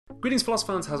Greetings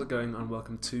Philosofans, how's it going, and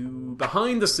welcome to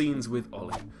Behind the Scenes with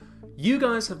Olly. You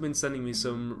guys have been sending me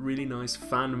some really nice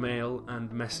fan mail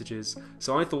and messages,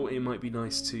 so I thought it might be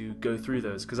nice to go through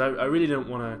those, because I really don't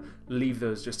want to leave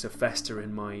those just to fester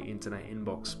in my internet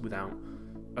inbox without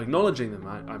acknowledging them.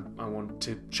 I want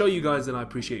to show you guys that I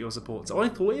appreciate your support, so I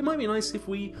thought it might be nice if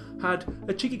we had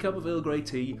a cheeky cup of Earl Grey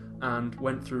tea and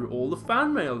went through all the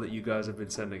fan mail that you guys have been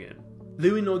sending in.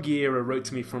 Louis Nogueira wrote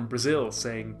to me from Brazil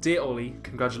saying, "Dear Olly,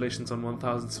 congratulations on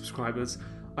 1,000 subscribers.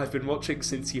 I've been watching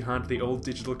since you had the old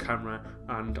digital camera,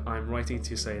 and I'm writing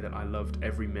to say that I loved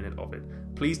every minute of it.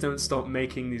 Please don't stop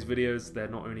making these videos. They're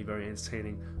not only very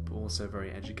entertaining, but also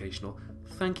very educational."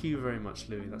 Thank you very much,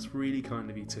 Louis. That's really kind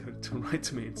of you to write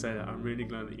to me and say that. I'm really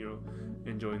glad that you're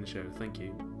enjoying the show. Thank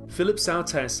you. Philip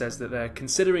Sauter says that they're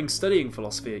considering studying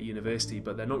philosophy at university,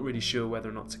 but they're not really sure whether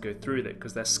or not to go through with it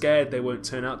because they're scared they won't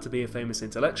turn out to be a famous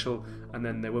intellectual, and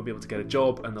then they won't be able to get a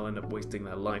job and they'll end up wasting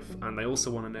their life. And they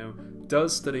also want to know,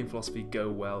 does studying philosophy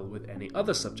go well with any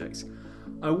other subjects?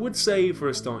 I would say, for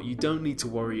a start, you don't need to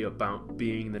worry about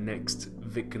being the next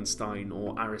Wittgenstein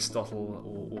or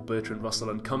Aristotle or Bertrand Russell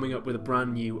and coming up with a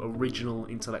brand new original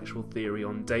intellectual theory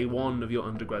on day one of your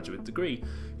undergraduate degree.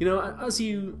 You know, as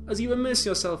you immerse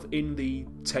yourself in the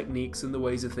techniques and the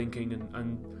ways of thinking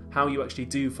and how you actually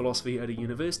do philosophy at a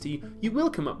university, you will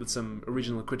come up with some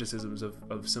original criticisms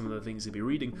of some of the things you'll be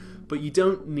reading, but you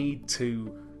don't need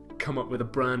to come up with a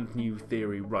brand new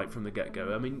theory right from the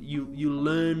get-go. I mean, you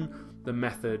learn the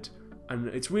method, and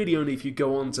it's really only if you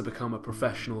go on to become a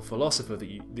professional philosopher that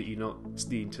you not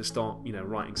need to start,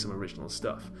 writing some original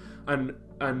stuff. And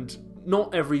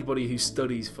not everybody who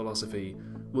studies philosophy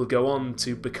will go on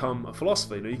to become a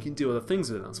philosopher. You can do other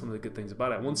things with it. That's one of the good things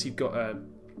about it. Once you've got a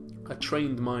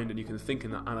trained mind and you can think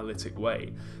in that analytic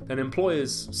way, then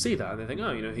employers see that and they think,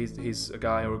 oh, he's a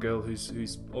guy or a girl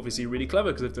who's obviously really clever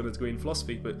because they've done a degree in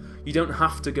philosophy. But you don't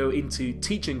have to go into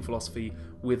teaching philosophy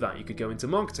with that. You could go into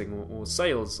marketing or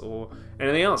sales or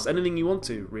anything else, anything you want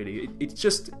to, really.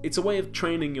 It's a way of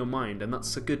training your mind, and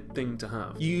that's a good thing to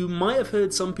have. You might have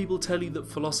heard some people tell you that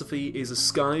philosophy is a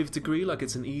skive degree, like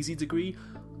it's an easy degree.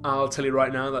 I'll tell you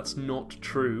right now, that's not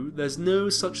true. There's no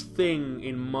such thing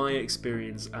in my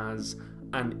experience as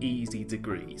an easy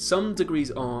degree. Some degrees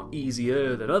are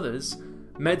easier than others.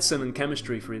 Medicine and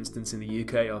chemistry, for instance, in the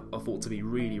UK are thought to be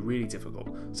really, really difficult.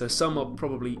 So some are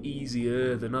probably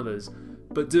easier than others.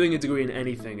 But doing a degree in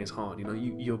anything is hard.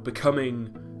 You're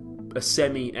becoming a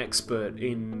semi-expert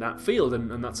in that field,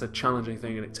 and that's a challenging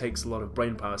thing, and it takes a lot of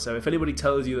brain power. So if anybody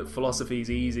tells you that philosophy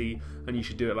is easy and you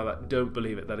should do it like that, don't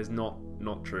believe it. That is not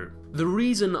true. The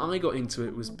reason I got into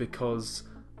it was because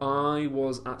I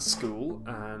was at school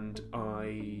and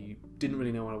I didn't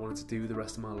really know what I wanted to do the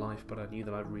rest of my life, but I knew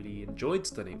that I really enjoyed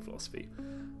studying philosophy.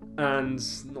 And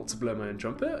not to blow my own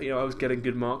trumpet, I was getting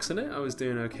good marks in it, I was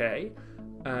doing okay.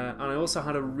 And I also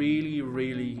had a really,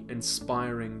 really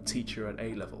inspiring teacher at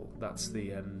A-level. That's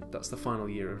the final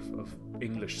year of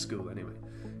English school anyway.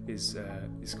 Is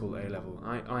called A-level.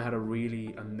 I had a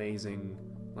really amazing,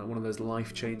 like one of those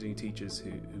life-changing teachers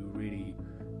who really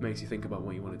makes you think about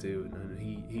what you want to do, and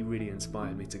he really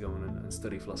inspired me to go on and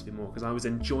study philosophy more because I was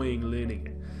enjoying learning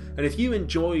it. And if you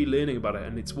enjoy learning about it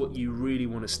and it's what you really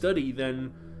want to study,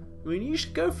 then you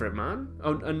should go for it, man.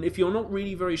 And if you're not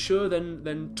really very sure,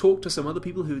 then talk to some other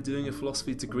people who are doing a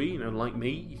philosophy degree, like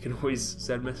me. You can always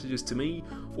send messages to me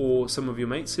or some of your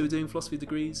mates who are doing philosophy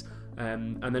degrees,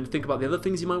 and then think about the other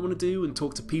things you might want to do and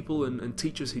talk to people and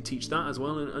teachers who teach that as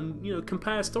well, and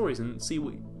compare stories and see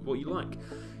what you like.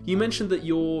 You mentioned that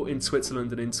you're in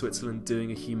Switzerland, and in Switzerland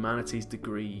doing a humanities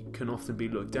degree can often be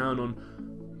looked down on.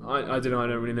 I don't know, I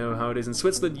don't really know how it is in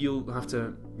Switzerland. You'll have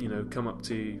to,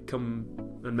 come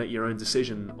and make your own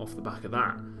decision off the back of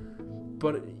that.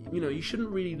 But, you shouldn't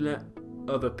really let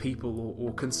other people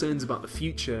or concerns about the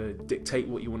future dictate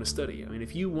what you want to study. I mean,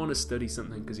 if you want to study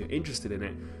something because you're interested in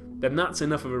it, then that's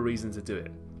enough of a reason to do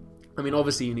it. I mean,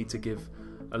 obviously you need to give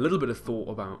a little bit of thought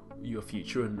about your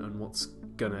future and what's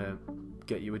going to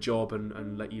get you a job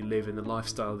and let you live in the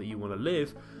lifestyle that you want to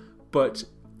live. But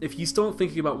if you start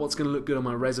thinking about what's going to look good on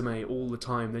my resume all the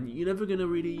time, then you're never going to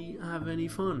really have any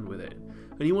fun with it.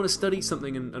 And you want to study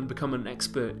something and become an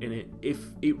expert in it if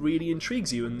it really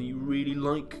intrigues you and you really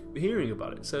like hearing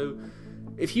about it. So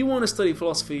if you want to study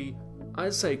philosophy,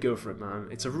 I'd say go for it, man.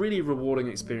 It's a really rewarding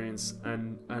experience,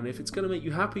 and if it's going to make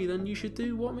you happy, then you should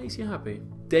do what makes you happy.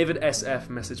 David SF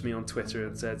messaged me on Twitter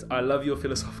and said, "I love your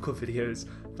philosophical videos.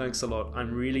 Thanks a lot.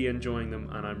 I'm really enjoying them,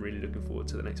 and I'm really looking forward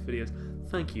to the next videos."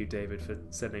 Thank you, David, for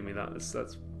sending me that.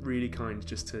 That's really kind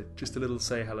just a little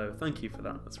say hello. Thank you for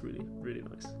that. That's really, really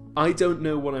nice. I don't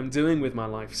know what I'm doing with my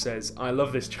life says, I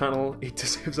love this channel. It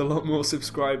deserves a lot more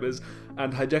subscribers.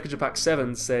 And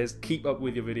Hijekajapak7 says, keep up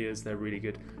with your videos. They're really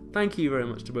good. Thank you very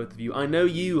much to both of you. I know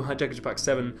you,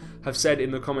 Hijekajapak7, have said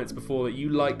in the comments before that you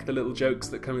like the little jokes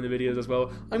that come in the videos as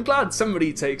well. I'm glad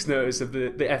somebody takes notice of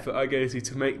the effort I go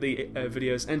to make the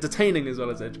videos entertaining as well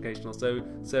as educational.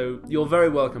 So you're very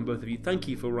welcome, both of you. Thank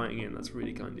you for writing in. That's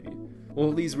really kind of you.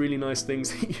 All these really nice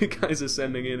things that you guys are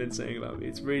sending in and saying about me.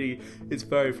 It's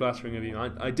very flattering of you.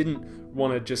 I didn't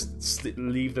want to just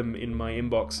leave them in my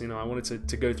inbox. You know, I wanted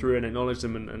to go through and acknowledge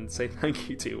them and say thank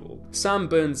you to you all. Sam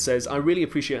Burns says, I really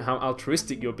appreciate how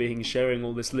altruistic you're being, sharing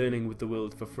all this learning with the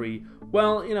world for free.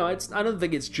 Well, you know, I don't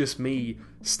think it's just me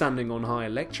standing on high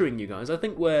lecturing you guys. I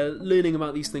think we're learning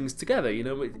about these things together. You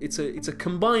know, it's a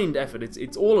combined effort.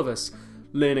 It's all of us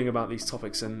learning about these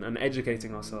topics and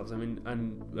educating ourselves. I mean,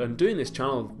 and doing this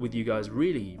channel with you guys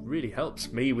really, really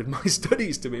helps me with my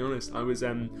studies, to be honest. I was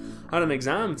had an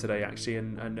exam today actually,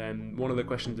 and one of the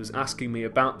questions was asking me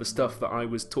about the stuff that I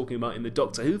was talking about in the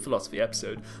Doctor Who philosophy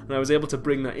episode, and I was able to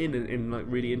bring that in like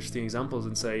really interesting examples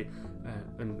and say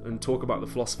and talk about the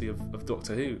philosophy of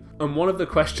Doctor Who. And one of the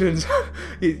questions,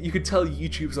 you could tell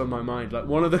YouTube's on my mind, like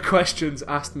one of the questions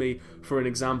asked me for an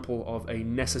example of a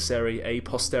necessary a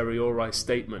posteriori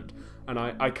statement, and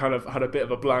I kind of had a bit of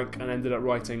a blank and ended up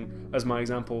writing as my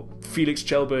example, Felix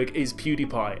Kjellberg is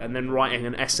PewDiePie, and then writing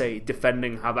an essay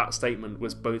defending how that statement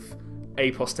was both a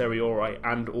posteriori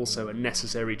and also a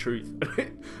necessary truth.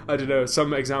 I don't know,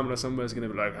 some examiner somewhere is going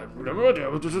to be like, I have no idea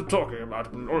what this is talking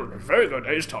about. Very good,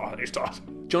 A star.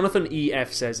 Jonathan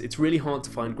EF says, it's really hard to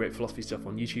find great philosophy stuff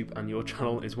on YouTube, and your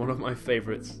channel is one of my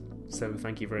favourites. So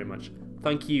thank you very much.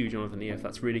 Thank you, Jonathan EF,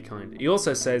 that's really kind. He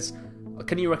also says,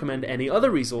 can you recommend any other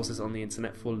resources on the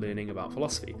internet for learning about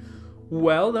philosophy?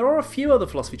 Well, there are a few other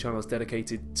philosophy channels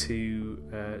dedicated to,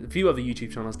 a few other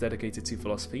YouTube channels dedicated to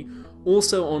philosophy.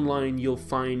 Also online you'll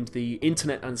find the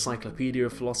Internet Encyclopedia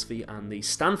of Philosophy and the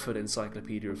Stanford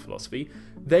Encyclopedia of Philosophy.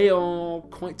 They are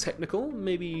quite technical,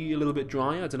 maybe a little bit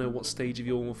dry. I don't know what stage of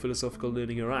your philosophical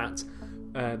learning you're at.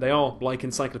 They are like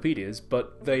encyclopedias,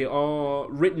 but they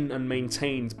are written and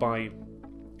maintained by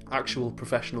actual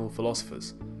professional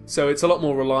philosophers. So it's a lot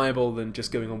more reliable than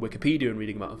just going on Wikipedia and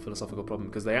reading about a philosophical problem,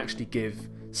 because they actually give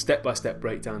step-by-step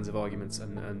breakdowns of arguments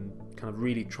and kind of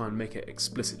really try and make it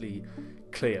explicitly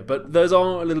clear. But those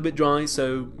are a little bit dry,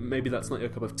 so maybe that's not your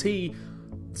cup of tea.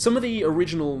 Some of the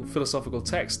original philosophical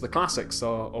texts, the classics,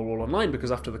 are all online,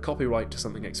 because after the copyright to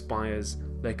something expires,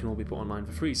 they can all be put online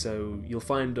for free. So you'll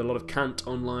find a lot of Kant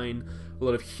online, a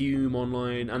lot of Hume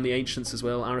online, and the ancients as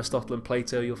well, Aristotle and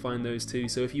Plato, you'll find those too.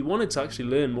 So if you wanted to actually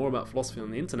learn more about philosophy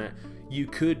on the internet, you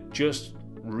could just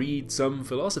read some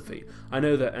philosophy. I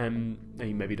know that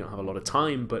you maybe don't have a lot of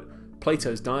time, but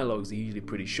Plato's dialogues are usually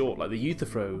pretty short, like the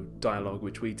Euthyphro dialogue,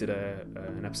 which we did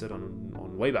an episode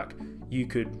on way back. You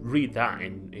could read that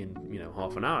in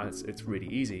half an hour. It's really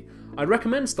easy. I'd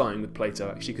recommend starting with Plato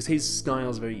actually, because his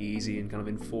style's very easy and kind of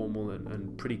informal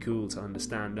and pretty cool to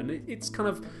understand, and it's kind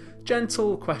of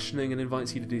gentle questioning and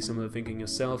invites you to do some of the thinking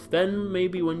yourself. Then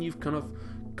maybe when you've kind of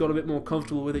got a bit more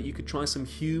comfortable with it, you could try some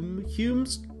Hume.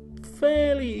 Hume's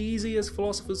fairly easy as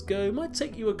philosophers go. It might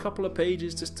take you a couple of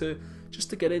pages just to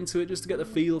get into it, just to get the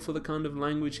feel for the kind of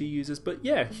language he uses. But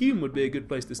yeah, Hume would be a good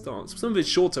place to start. Some of his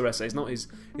shorter essays, not his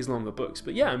longer books.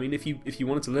 But yeah, I mean, if you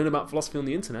wanted to learn about philosophy on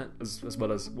the internet, as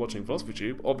well as watching Philosophy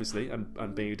Tube, obviously,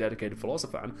 and being a dedicated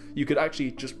Philosofan, you could actually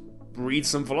just read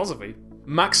some philosophy.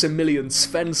 Maximilian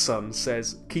Svensson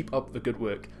says, keep up the good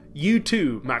work. You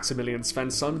too, Maximilian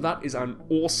Svensson. That is an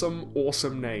awesome,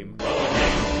 awesome name.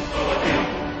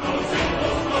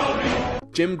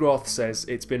 Jim Groth says,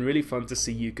 it's been really fun to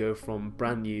see you go from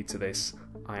brand new to this.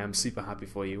 I am super happy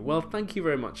for you. Well, thank you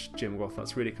very much, Jim Groth.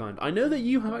 That's really kind. I know that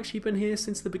you have actually been here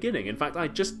since the beginning. In fact, I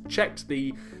just checked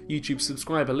the YouTube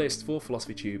subscriber list for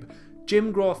Philosophy Tube.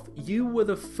 Jim Groth, you were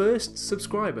the first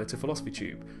subscriber to Philosophy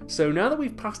Tube. So now that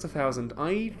we've passed 1,000,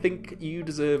 I think you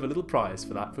deserve a little prize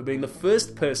for that, for being the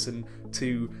first person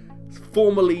to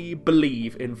formally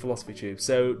believe in Philosophy Tube.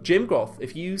 So Jim Groth,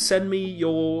 if you send me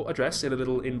your address in a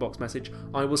little inbox message,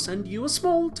 I will send you a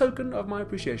small token of my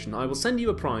appreciation. I will send you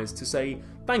a prize to say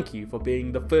thank you for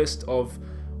being the first of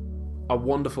a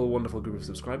wonderful, wonderful group of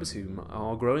subscribers who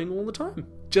are growing all the time.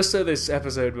 Just so this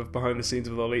episode of Behind the Scenes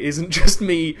with Olly isn't just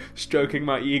me stroking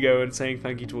my ego and saying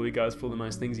thank you to all you guys for all the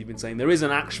nice things you've been saying, there is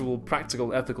an actual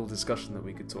practical, ethical discussion that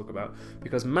we could talk about,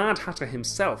 because Mad Hatter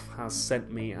himself has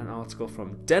sent me an article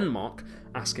from Denmark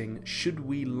asking, should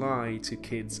we lie to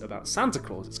kids about Santa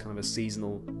Claus? It's kind of a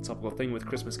seasonal, topical thing with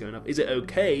Christmas going up. Is it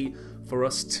okay for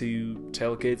us to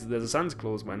tell kids that there's a Santa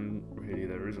Claus when really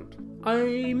there isn't?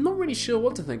 I'm not really sure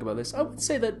what to think about this. I would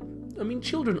say that,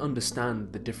 children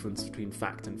understand the difference between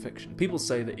fact and fiction. People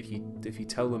say that if you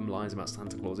tell them lies about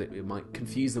Santa Claus, it might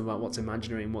confuse them about what's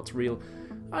imaginary and what's real.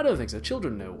 I don't think so.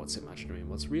 Children know what's imaginary and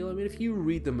what's real. If you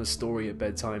read them a story at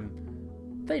bedtime,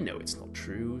 they know it's not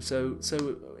true. So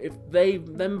if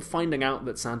them finding out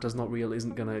that Santa's not real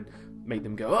isn't gonna make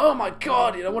them go, oh my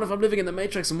god, what if I'm living in the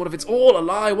Matrix and what if it's all a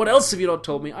lie? What else have you not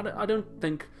told me? I don't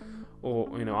think, or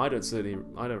I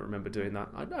don't remember doing that.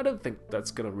 I don't think that's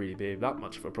gonna really be that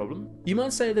much of a problem. You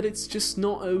might say that it's just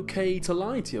not okay to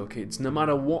lie to your kids, no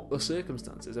matter what the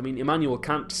circumstances. Immanuel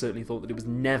Kant certainly thought that it was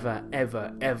never,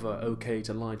 ever, ever okay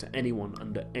to lie to anyone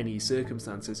under any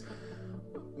circumstances.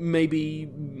 Maybe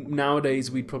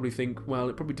nowadays we'd probably think, well,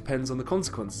 it probably depends on the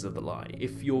consequences of the lie.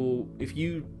 If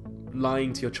you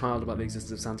lying to your child about the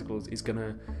existence of Santa Claus is going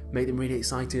to make them really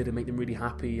excited and make them really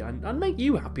happy and make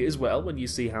you happy as well when you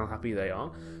see how happy they are,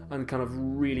 and kind of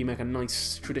really make a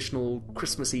nice traditional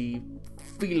Christmassy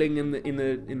feeling in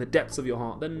the depths of your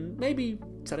heart, then maybe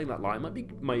telling that lie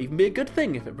might even be a good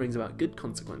thing if it brings about good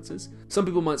consequences. Some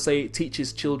people might say it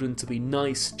teaches children to be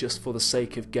nice just for the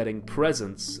sake of getting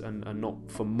presents and not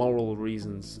for moral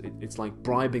reasons. It's like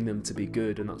bribing them to be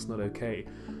good, and that's not okay.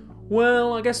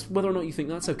 Well, I guess whether or not you think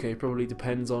that's okay probably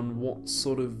depends on what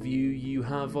sort of view you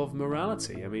have of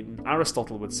morality.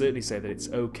 Aristotle would certainly say that it's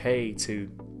okay to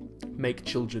make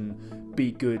children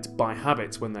be good by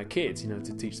habit when they're kids,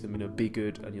 to teach them, be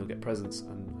good and you'll get presents,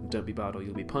 and don't be bad or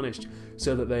you'll be punished,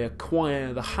 so that they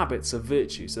acquire the habits of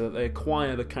virtue, so that they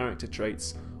acquire the character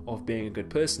traits of being a good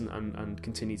person and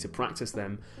continue to practice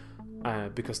them.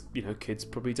 Because kids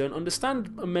probably don't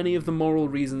understand many of the moral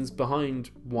reasons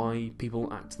behind why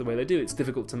people act the way they do. It's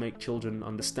difficult to make children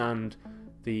understand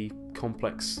the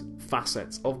complex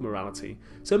facets of morality.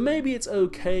 So maybe it's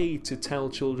okay to tell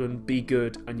children, be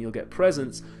good and you'll get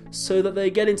presents, so that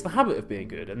they get into the habit of being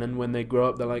good. And then when they grow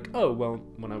up, they're like, oh, well,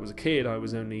 when I was a kid, I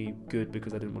was only good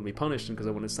because I didn't want to be punished and because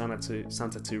I wanted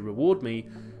Santa to reward me.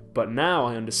 But now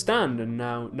I understand, and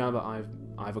now that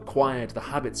I've acquired the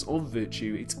habits of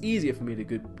virtue, it's easier for me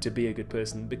to be a good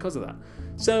person because of that.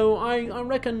 So I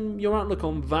reckon your outlook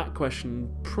on that question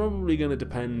probably going to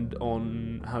depend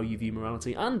on how you view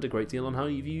morality, and a great deal on how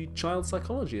you view child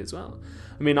psychology as well.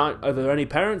 Are there any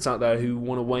parents out there who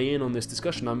want to weigh in on this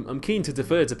discussion? I'm keen to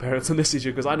defer to parents on this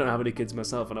issue because I don't have any kids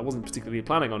myself and I wasn't particularly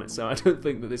planning on it, so I don't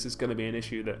think that this is going to be an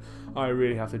issue that I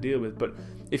really have to deal with. But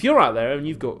if you're out there and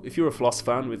if you're a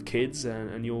Philosofan with kids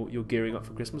and you're gearing up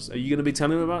for Christmas, are you going to be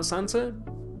telling them about Santa?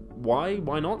 Why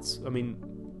not?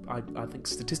 I think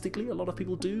statistically a lot of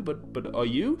people do, but are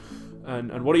you?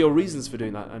 And what are your reasons for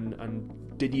doing that?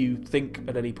 And did you think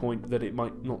at any point that it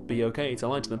might not be okay to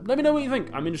lie to them? Let me know what you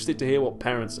think. I'm interested to hear what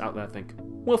parents out there think.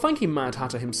 Well, thank you, Mad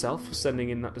Hatter himself, for sending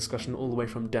in that discussion all the way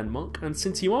from Denmark. And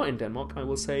since you are in Denmark, I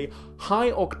will say,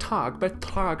 Hej og tak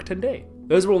betrag ten dag.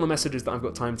 Those are all the messages that I've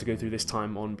got time to go through this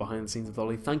time on Behind the Scenes with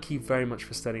Olly. Thank you very much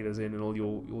for sending those in and all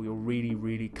your really,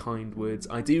 really kind words.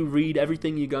 I do read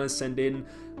everything you guys send in.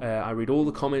 I read all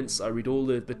the comments. I read all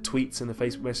the tweets and the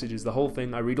Facebook messages, the whole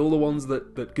thing. I read all the ones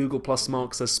that Google Plus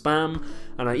marks as spam,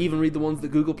 and I even read the ones that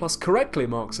Google Plus correctly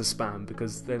marks as spam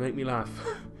because they make me laugh.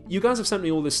 You guys have sent me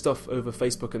all this stuff over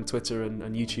Facebook and Twitter and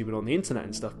YouTube and on the internet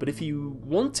and stuff, but if you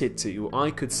wanted to,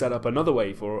 I could set up another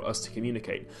way for us to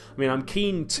communicate. I'm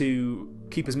keen to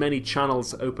keep as many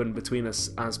channels open between us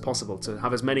as possible, to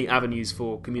have as many avenues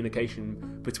for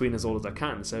communication between us all as I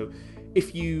can. So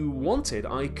if you wanted,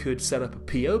 I could set up a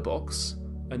PO box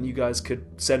and you guys could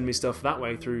send me stuff that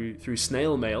way through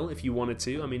snail mail if you wanted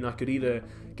to. I could either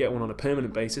get one on a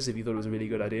permanent basis if you thought it was a really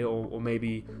good idea, or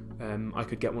maybe I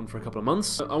could get one for a couple of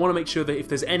months. I want to make sure that if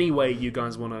there's any way you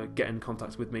guys want to get in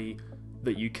contact with me,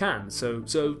 that you can. So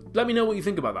let me know what you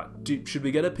think about that. Should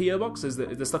we get a PO box? Is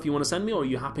there stuff you want to send me, or are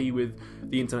you happy with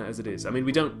the internet as it is?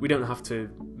 We don't have to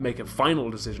make a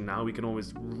final decision now. We can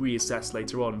always reassess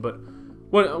later on. But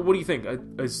what do you think?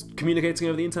 Is communicating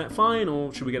over the internet fine,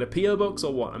 or should we get a PO box,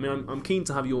 or what? I'm keen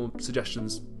to have your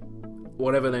suggestions,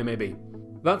 whatever they may be.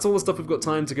 That's all the stuff we've got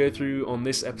time to go through on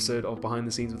this episode of Behind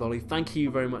the Scenes with Olly. Thank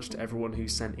you very much to everyone who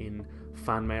sent in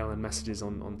fan mail and messages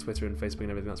on Twitter and Facebook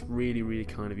and everything. That's really, really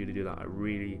kind of you to do that. I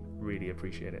really, really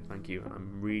appreciate it. Thank you. And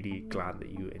I'm really glad that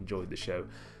you enjoyed the show.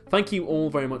 Thank you all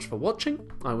very much for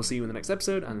watching. I will see you in the next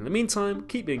episode. And in the meantime,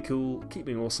 keep being cool, keep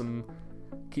being awesome,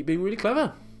 keep being really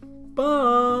clever.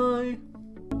 Bye!